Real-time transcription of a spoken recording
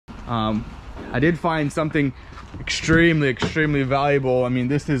I did find something extremely valuable. I mean,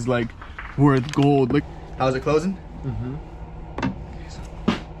 this is like worth gold. Look, how's it closing? Mm-hmm.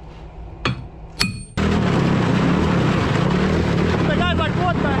 The guy's like,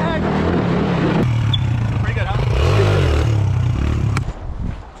 what the heck? Pretty good, huh?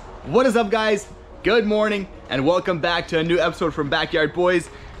 What is up, guys? Good morning and welcome back to a new episode from Backyard Boys.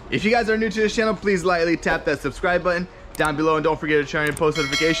 If you guys are new to this channel, please lightly tap that subscribe button down below and don't forget to turn on your post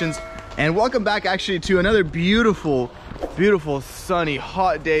notifications. And welcome back actually to another beautiful sunny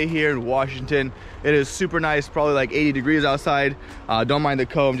hot day here in Washington. It is super nice, probably like 80 degrees outside. Don't mind the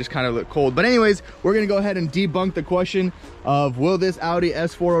comb, just kind of look cold. But anyways, we're gonna go ahead and debunk the question of will this Audi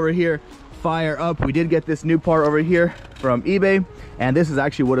S4 over here fire up. We did get this new part over here from eBay, and this is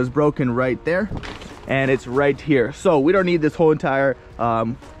actually what is broken right there, and it's right here. So we don't need this whole entire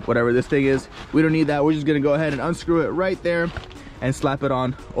whatever this thing is, we don't need that. We're just gonna go ahead and unscrew it right there and slap it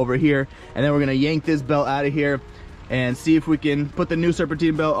on over here, and then we're gonna yank this belt out of here and see if we can put the new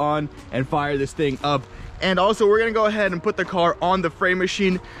serpentine belt on and fire this thing up. And also we're gonna go ahead and put the car on the frame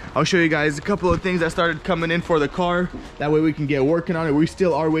machine. I'll show you guys a couple of things that started coming in for the car, that way we can get working on it. We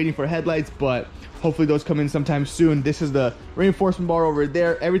still are waiting for headlights, but hopefully those come in sometime soon. This is the reinforcement bar over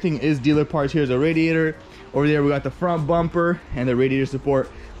there. Everything is dealer parts. Here's a radiator. Over there we got the front bumper and the radiator support.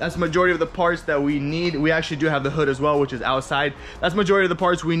 That's the majority of the parts that we need. We actually do have the hood as well, which is outside. That's the majority of the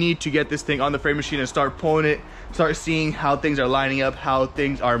parts we need to get this thing on the frame machine and start pulling it, start seeing how things are lining up, how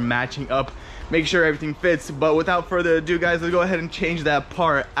things are matching up, make sure everything fits. But without further ado, guys, let's go ahead and change that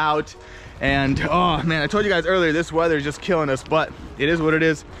part out. And oh man, I told you guys earlier, this weather is just killing us, but it is what it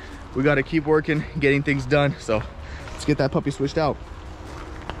is. We got to keep working, getting things done. So let's get that puppy switched out.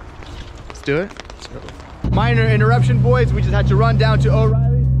 Let's do it. Let's go. Minor interruption, boys. We just had to run down to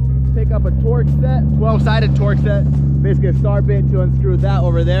O'Reilly's, pick up a torque set, 12-sided torque set, basically a star bit to unscrew that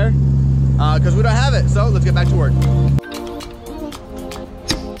over there, because we don't have it. So let's get back to work.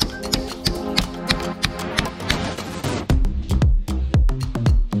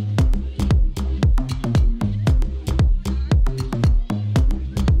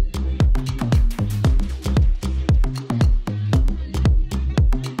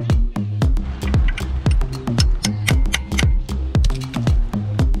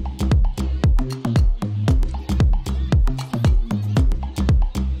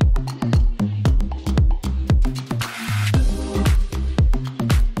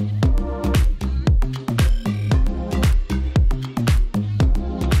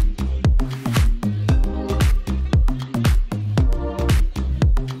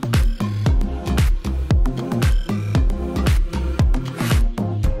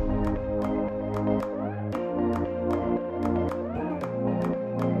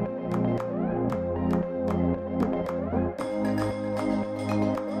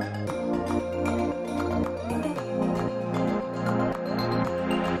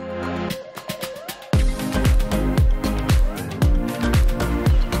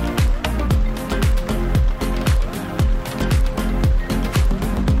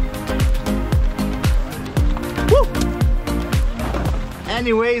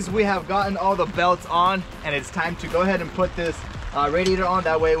 Anyways, we have gotten all the belts on, and it's time to go ahead and put this radiator on.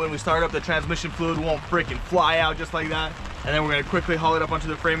 That way when we start up, the transmission fluid won't freaking fly out just like that. And then we're gonna quickly haul it up onto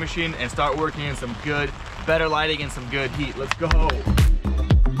the frame machine and start working in some good, better lighting and some good heat. Let's go.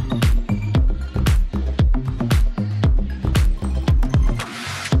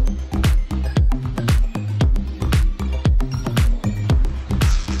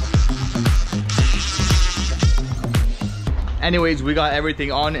 Anyways, we got everything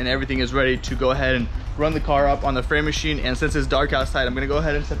on and everything is ready to go ahead and run the car up on the frame machine. And since it's dark outside, I'm gonna go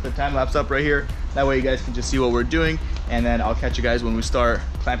ahead and set the time lapse up right here. That way you guys can just see what we're doing, and then I'll catch you guys when we start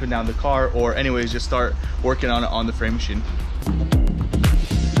clamping down the car, or anyways, just start working on it on the frame machine.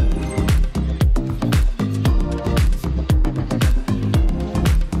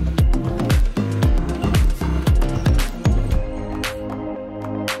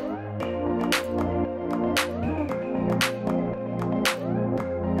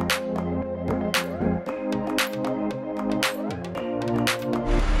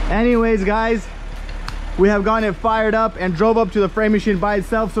 Anyways, guys, we have gotten it fired up and drove up to the frame machine by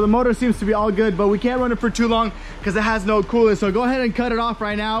itself. So the motor seems to be all good, but we can't run it for too long because it has no coolant. So go ahead and cut it off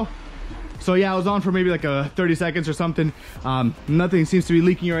right now. So yeah, I was on for maybe like 30 seconds or something. Nothing seems to be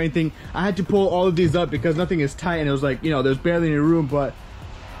leaking or anything. I had to pull all of these up because nothing is tight, and it was like, you know, there's barely any room. But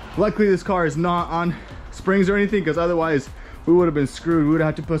luckily this car is not on springs or anything, because otherwise we would have been screwed. We would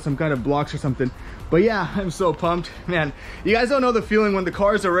have had to put some kind of blocks or something. But yeah, I'm so pumped, man. You guys don't know the feeling when the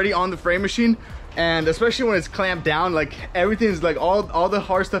car is already on the frame machine. And especially when it's clamped down, like everything's like all the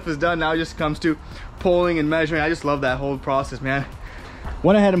hard stuff is done. Now it just comes to pulling and measuring. I just love that whole process, man.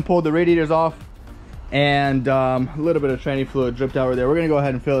 Went ahead and pulled the radiators off, and a little bit of tranny fluid dripped out over there. We're gonna go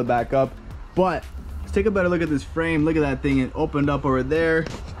ahead and fill it back up, but let's take a better look at this frame. Look at that thing, it opened up over there.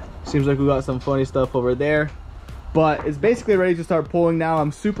 Seems like we got some funny stuff over there, but it's basically ready to start pulling now.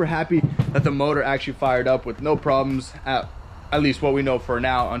 I'm super happy that the motor actually fired up with no problems, at least what we know for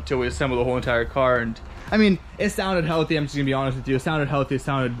now, until we assemble the whole entire car. And I mean, it sounded healthy. I'm just gonna be honest with you, it sounded healthy, it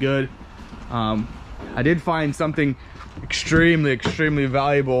sounded good. I did find something extremely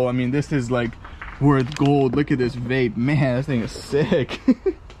valuable. I mean, this is like worth gold. Look at this vape, man, this thing is sick.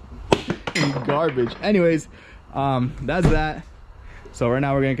 Garbage. Anyways, that's that. So right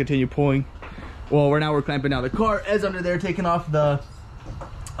now we're gonna continue pulling. Well, we're clamping down the car. Ed's under there taking off the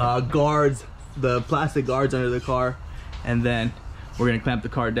guards, the plastic guards under the car, and then we're gonna clamp the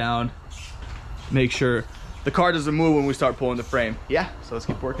car down, make sure the car doesn't move when we start pulling the frame. Yeah, so let's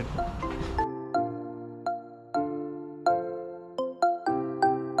keep working.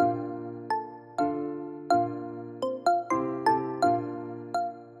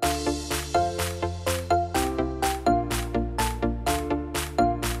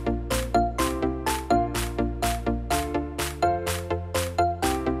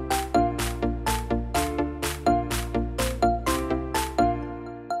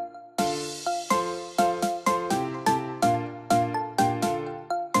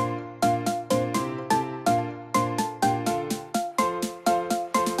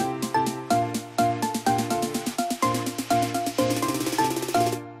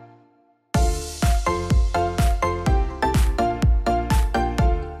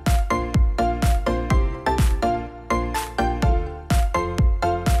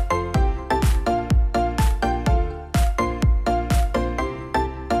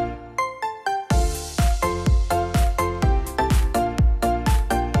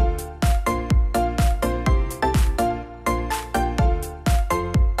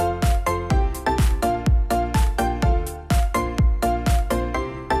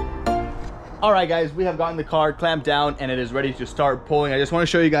 All right, guys, we have gotten the car clamped down and it is ready to start pulling. I just want to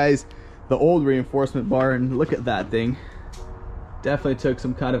show you guys the old reinforcement bar, and look at that thing. Definitely took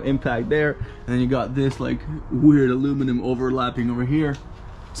some kind of impact there. And then you got this like weird aluminum overlapping over here.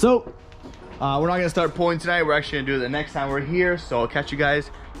 So we're not gonna start pulling tonight. We're actually gonna do it the next time we're here. So I'll catch you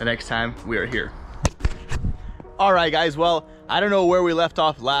guys the next time we are here. All right, guys, well, I don't know where we left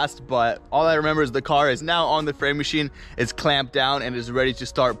off last, but all I remember is the car is now on the frame machine. It's clamped down and is ready to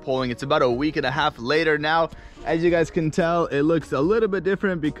start pulling. It's about a week and a half later now. As you guys can tell, it looks a little bit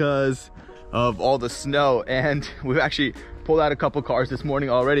different because of all the snow, and we've actually pulled out a couple cars this morning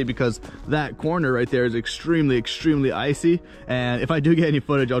already because that corner right there is extremely icy. And if I do get any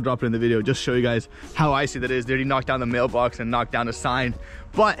footage, I'll drop it in the video, just show you guys how icy that is. They already knocked down the mailbox and knocked down the sign.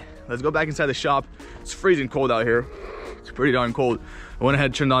 But let's go back inside the shop. It's freezing cold out here. It's pretty darn cold. I went ahead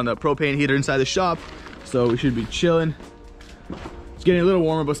and turned on the propane heater inside the shop, so we should be chilling. It's getting a little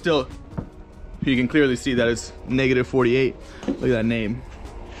warmer, but still, you can clearly see that it's negative 48. Look at that name.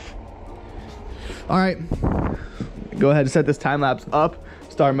 All right, go ahead and set this time lapse up,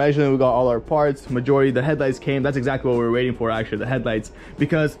 start measuring. We got all our parts. Majority, the headlights came. That's exactly what we were waiting for, actually, the headlights.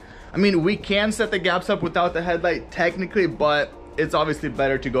 Because, I mean, we can set the gaps up without the headlight technically, but it's obviously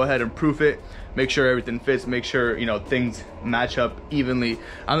better to go ahead and proof it, make sure everything fits, make sure, you know, things match up evenly.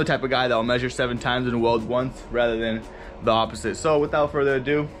 I'm the type of guy that will measure 7 times and weld once rather than the opposite. So without further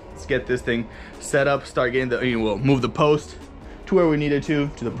ado, let's get this thing set up, start getting the, we'll move the post to where we needed to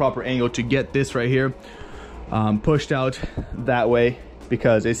the proper angle to get this right here pushed out that way,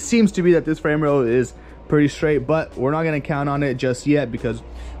 because it seems to be that this frame rail is pretty straight, but we're not going to count on it just yet because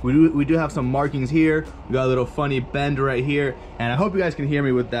we do have some markings here. We got a little funny bend right here, and I hope you guys can hear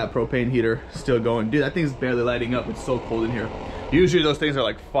me with that propane heater still going. Dude, that thing's barely lighting up. It's so cold in here. Usually those things are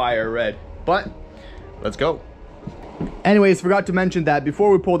like fire red, but let's go. Anyways, forgot to mention that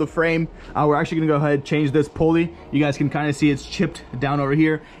before we pull the frame, we're actually gonna go ahead and change this pulley. You guys can kind of see it's chipped down over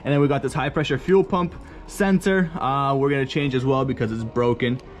here, and then we got this high pressure fuel pump sensor. We're gonna change as well because it's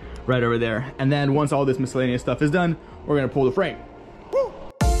broken right over there. And then once all this miscellaneous stuff is done, we're gonna pull the frame. Woo!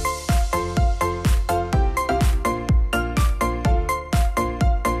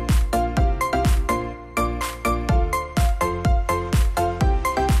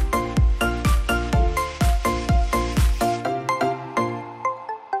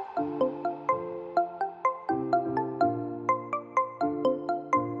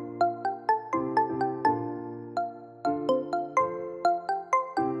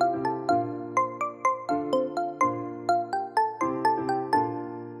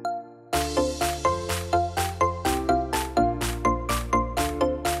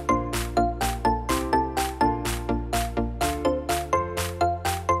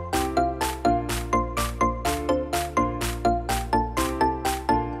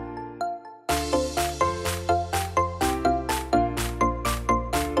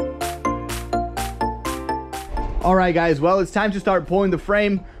 All right, guys, well, it's time to start pulling the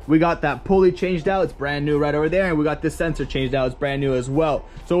frame. We got that pulley changed out, it's brand new right over there, and we got this sensor changed out, it's brand new as well.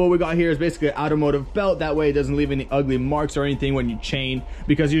 So what we got here is basically an automotive belt. That way it doesn't leave any ugly marks or anything when you chain,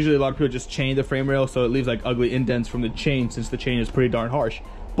 because usually a lot of people just chain the frame rail, so it leaves like ugly indents from the chain, since the chain is pretty darn harsh.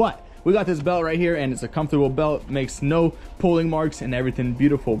 But we got this belt right here, and it's a comfortable belt, makes no pulling marks and everything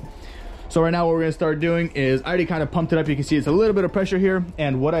beautiful. So right now what we're gonna start doing is, I already kind of pumped it up. You can see it's a little bit of pressure here.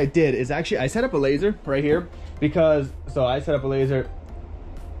 And what I did is actually, I set up a laser right here because, so I set up a laser,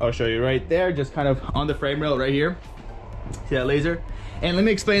 I'll show you right there, just kind of on the frame rail right here. See that laser? And let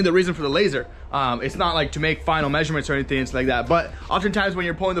me explain the reason for the laser. It's not like to make final measurements or anything like that, but oftentimes when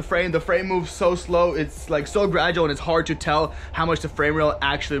you're pulling the frame moves so slow, it's like so gradual, and it's hard to tell how much the frame rail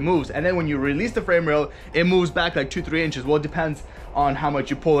actually moves. And then when you release the frame rail, it moves back like 2-3 inches. Well, it depends on how much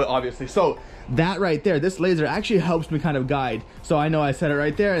you pull it, obviously. So that right there, this laser actually helps me kind of guide. So I know I set it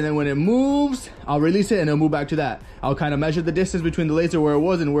right there, and then when it moves, I'll release it and it'll move back to that. I'll kind of measure the distance between the laser where it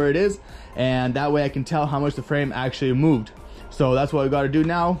was and where it is, and that way I can tell how much the frame actually moved. So that's what we got to do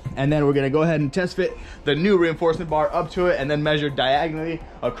now, and then we're gonna go ahead and test fit the new reinforcement bar up to it, and then measure diagonally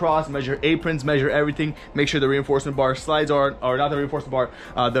across, measure aprons, measure everything, make sure the reinforcement bar slides on, or not the reinforcement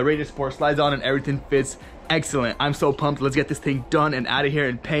bar, the radius support slides on, and everything fits excellent. I'm so pumped. Let's get this thing done and out of here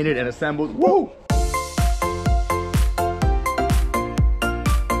and painted and assembled. Woo!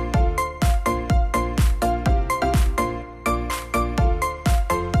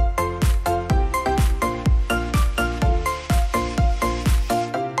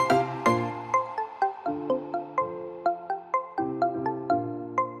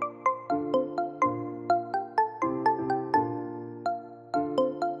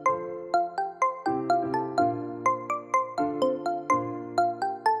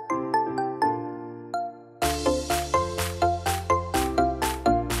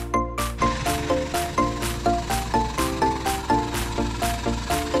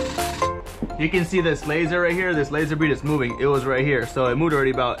 You can see this laser right here, this laser bead is moving. It was right here, so it moved already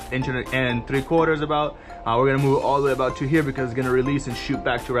about 1.75 inches about. We're gonna move all the way about to here because it's gonna release and shoot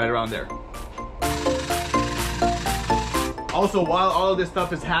back to right around there. Also, while all of this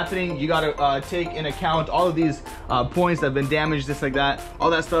stuff is happening, you gotta take in account all of these points that have been damaged, just like that.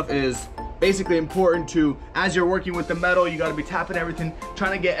 All that stuff is basically important to, as you're working with the metal, you gotta be tapping everything,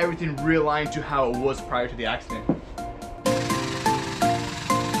 trying to get everything realigned to how it was prior to the accident.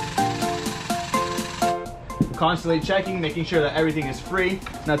 Constantly checking, making sure that everything is free,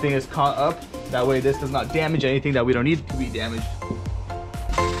 nothing is caught up. That way this does not damage anything that we don't need to be damaged.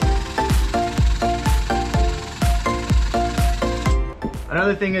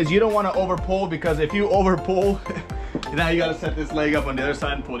 Another thing is, you don't want to over pull, because if you over pull, now you got to set this leg up on the other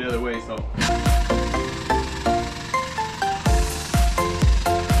side and pull the other way. So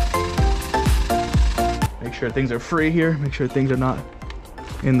make sure things are free here, make sure things are not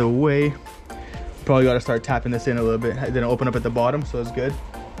in the way. Probably got to start tapping this in a little bit. It didn't open up at the bottom, so it's good.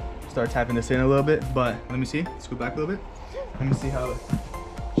 Start tapping this in a little bit, but let me see. Scoot back a little bit. Let me see how,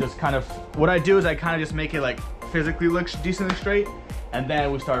 just kind of, what I do is I kind of just make it like physically look decently straight, and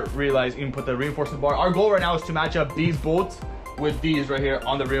then we start realizing, input the reinforcement bar. Our goal right now is to match up these bolts with these right here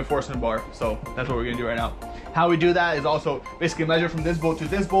on the reinforcement bar. So that's what we're gonna do right now. How we do that is also basically measure from this bolt to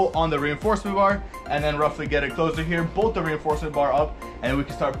this bolt on the reinforcement bar, and then roughly get it closer here, bolt the reinforcement bar up, and we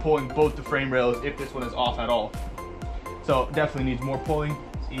can start pulling both the frame rails if this one is off at all. So definitely needs more pulling.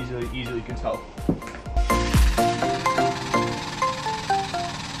 It's easily you can tell.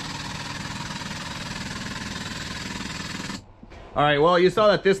 All right, well, you saw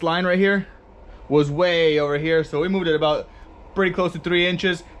that this line right here was way over here, so we moved it about pretty close to 3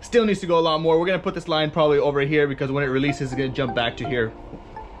 inches. Still needs to go a lot more. We're gonna put this line probably over here, because when it releases, it's gonna jump back to here.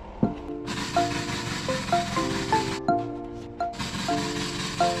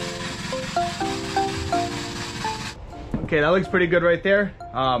 Okay, that looks pretty good right there.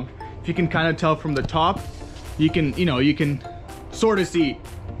 If you can kind of tell from the top, you can sort of see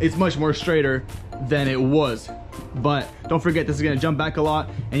it's much more straighter than it was. But don't forget, this is gonna jump back a lot,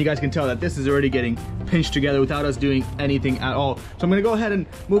 and you guys can tell that this is already getting pinched together without us doing anything at all. So I'm gonna go ahead and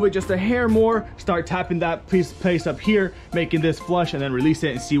move it just a hair more, start tapping that place up here, making this flush, and then release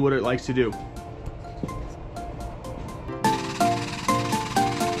it and see what it likes to do.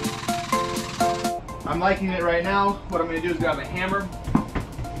 I'm liking it right now. What I'm gonna do is grab a hammer.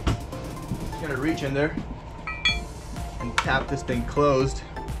 Just gonna reach in there and tap this thing closed.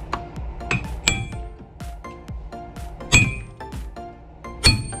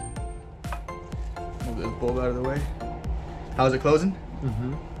 Bolt out of the way. How's it closing?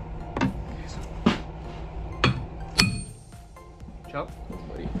 Mm-hmm. Chop.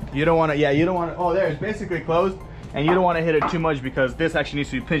 You don't want to, yeah, you don't want to, oh, there, it's basically closed. and you don't want to hit it too much because this actually needs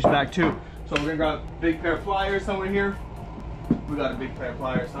to be pinched back too. So we're gonna grab a big pair of pliers somewhere here. We got a big pair of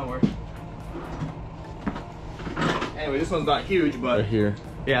pliers somewhere. Anyway, this one's not huge, but right here.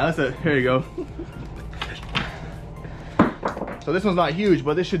 Yeah, that's it. Here you go. So this one's not huge,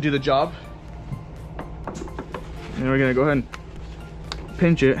 but this should do the job. And we're gonna go ahead and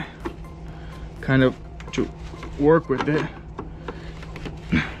pinch it, kind of to work with it.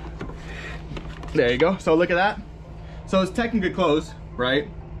 There you go. So look at that. So it's technically closed, right?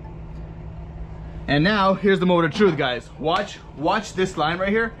 And now here's the moment of truth, guys. Watch this line right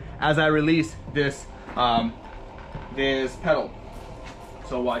here as I release this this pedal.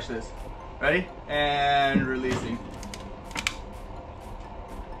 So watch this. Ready? And releasing.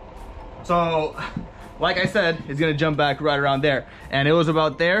 So, like I said, it's gonna jump back right around there. And it was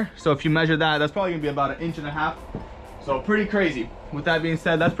about there. So if you measure that, that's probably gonna be about 1.5 inches. So pretty crazy. With that being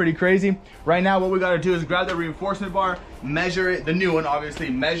said, that's pretty crazy. Right now, what we gotta do is grab the reinforcement bar, measure it, the new one obviously,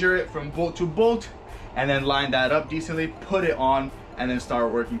 measure it from bolt to bolt, and then line that up decently, put it on, and then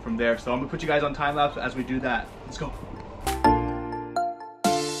start working from there. So I'm gonna put you guys on time lapse as we do that. Let's go.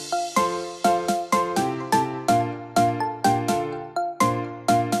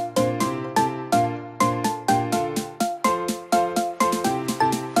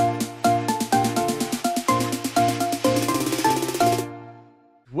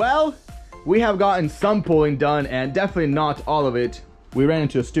 Well, we have gotten some pulling done, and definitely not all of it. We ran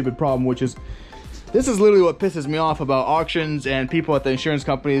into a stupid problem, which is, this is literally what pisses me off about auctions and people at the insurance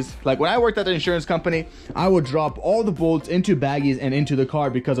companies. Like when I worked at the insurance company, I would drop all the bolts into baggies and into the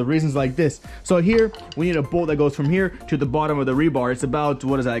car because of reasons like this. So here, we need a bolt that goes from here to the bottom of the rebar. It's about,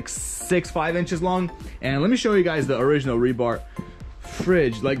 what is that, like 5 inches long? And let me show you guys the original rebar.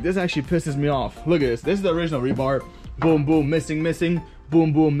 Fridge, like this actually pisses me off. Look at this. This is the original rebar. Boom, boom, missing, missing.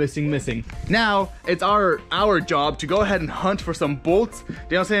 Boom, boom, missing, missing. Now, it's our job to go ahead and hunt for some bolts. You know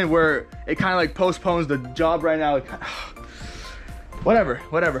what I'm saying? Where it kind of like postpones the job right now.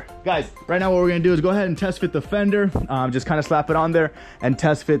 Whatever. Guys, right now what we're gonna do is go ahead and test fit the fender. Just kind of slap it on there and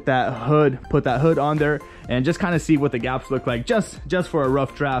test fit that hood, put that hood on there, and just kind of see what the gaps look like, just for a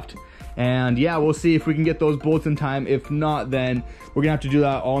rough draft. And yeah, we'll see if we can get those bolts in time. If not, then we're gonna have to do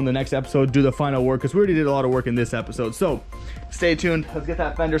that all in the next episode, do the final work, because we already did a lot of work in this episode. So stay tuned. Let's get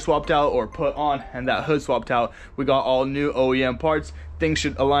that fender swapped out or put on and that hood swapped out. We got all new OEM parts. Things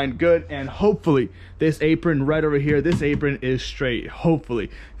should align good, and hopefully this apron right over here, this apron is straight.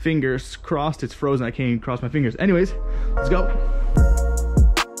 Hopefully. Fingers crossed. It's frozen. I can't even cross my fingers. Anyways, let's go.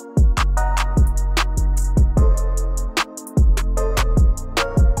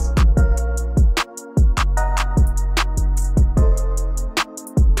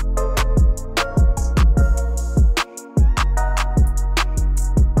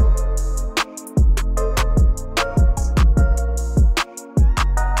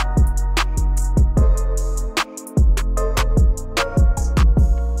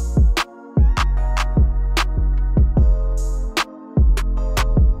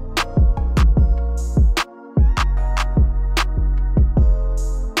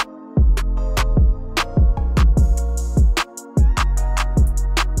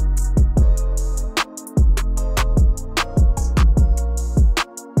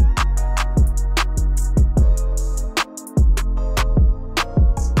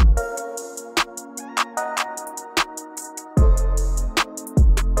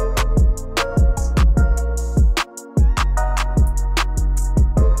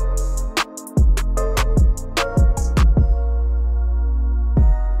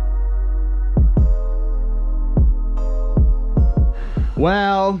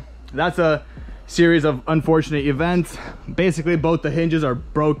 Well, that's a series of unfortunate events. Basically, both the hinges are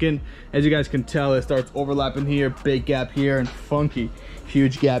broken. As you guys can tell, it starts overlapping here, big gap here, and funky,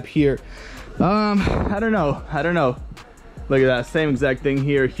 huge gap here. I don't know. Look at that, same exact thing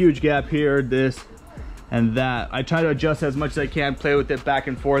here, huge gap here, this and that. I try to adjust as much as I can, play with it back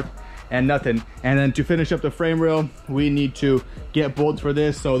and forth, and nothing. And then to finish up the frame rail, we need to get bolts for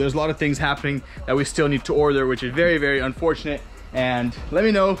this. So there's a lot of things happening that we still need to order, which is very, very unfortunate. And let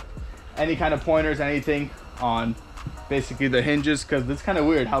me know any kind of pointers, anything on basically the hinges, because it's kind of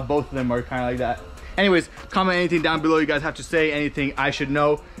weird how both of them are kind of like that. Anyways, comment anything down below you guys have to say, anything I should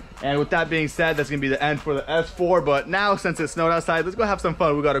know. And with that being said, that's gonna be the end for the S4. But now, since it snowed outside, let's go have some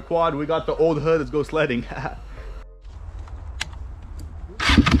fun. We got a quad, we got the old hood, let's go sledding.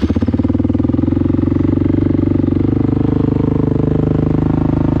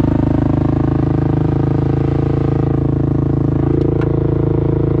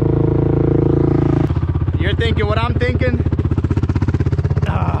 You're thinking what I'm thinking?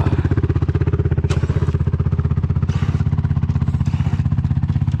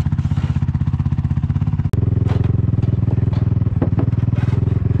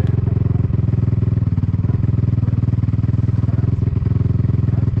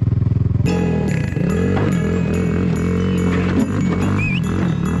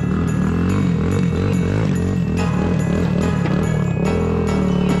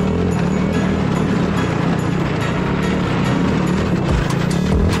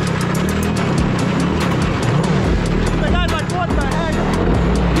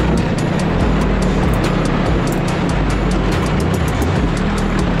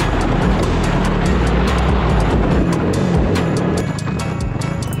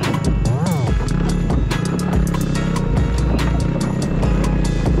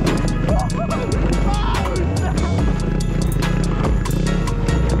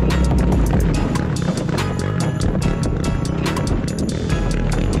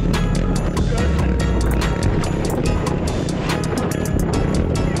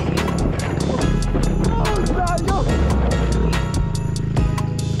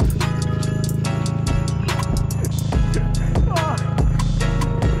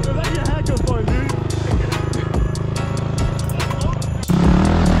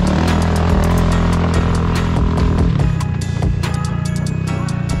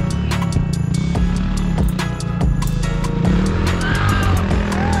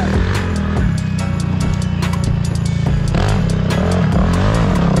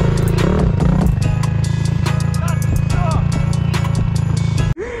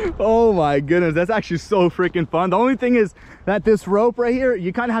 my goodness, that's actually so freaking fun. The only thing is that this rope right here,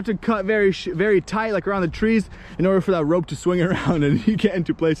 you kind of have to cut very tight, like around the trees, in order for that rope to swing around and you get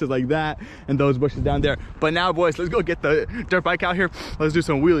into places like that and those bushes down there. But now, boys, let's go get the dirt bike out here. Let's do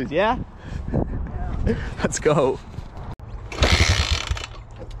some wheelies, yeah? Let's go.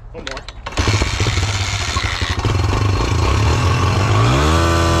 One more.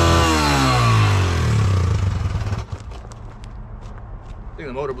 I think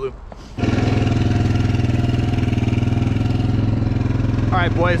the motor blew. All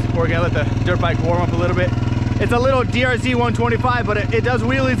right, boys, we're gonna let the dirt bike warm up a little bit. It's a little DRZ 125, but it does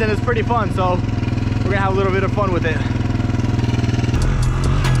wheelies and it's pretty fun, so we're gonna have a little bit of fun with it.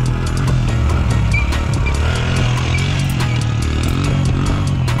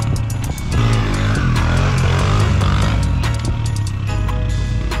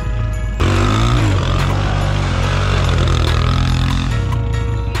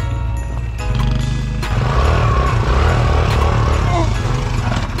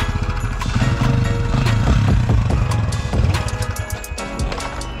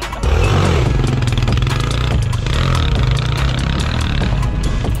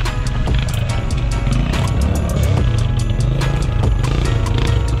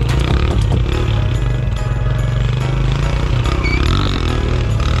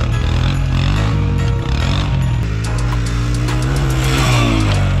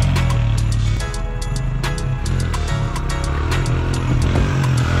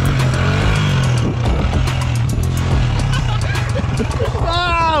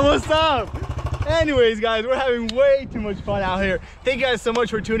 What's up? Anyways, guys, we're having way too much fun out here. Thank you guys so much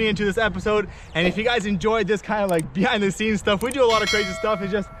for tuning into this episode. And if you guys enjoyed this kind of like behind the scenes stuff, we do a lot of crazy stuff.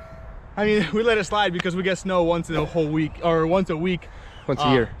 It's just, I mean, we let it slide because we get snow once in a whole week, or once a week. Once a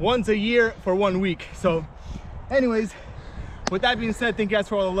year. Once a year for 1 week. So anyways, with that being said, thank you guys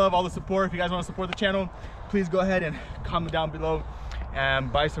for all the love, all the support. If you guys want to support the channel, please go ahead and comment down below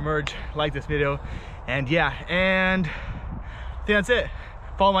and buy some merch, like this video. And yeah, and I think that's it.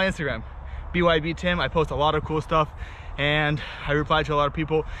 Follow my Instagram, BYBTim. I post a lot of cool stuff and I reply to a lot of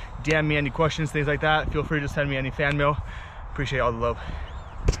people. DM me any questions, things like that. Feel free to send me any fan mail. Appreciate all the love.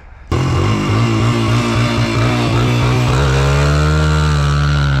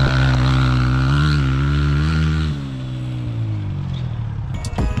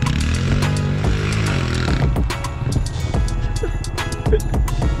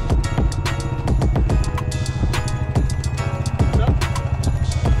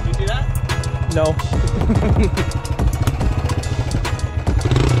 No.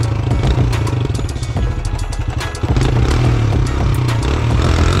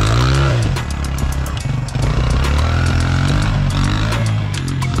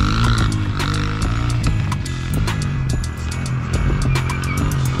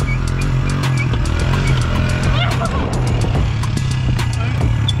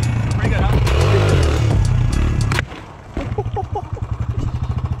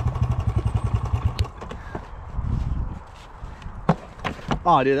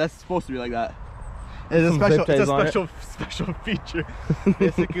 Oh, dude, that's supposed to be like that. It's a special feature.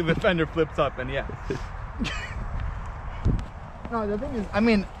 Basically, the fender flips up, and yeah. No, the thing is, I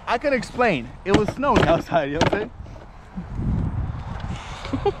mean, I can explain. It was snowing outside. You know what I'm saying?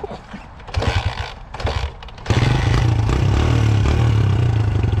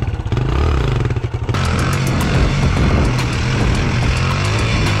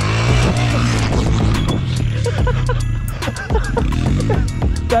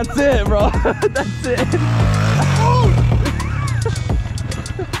 That's it, bro. That's it.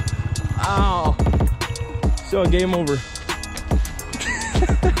 Ow. So game over.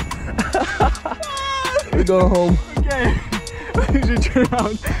 We're going home. Okay. You should turn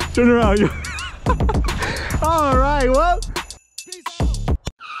around. Turn around. All right. Well,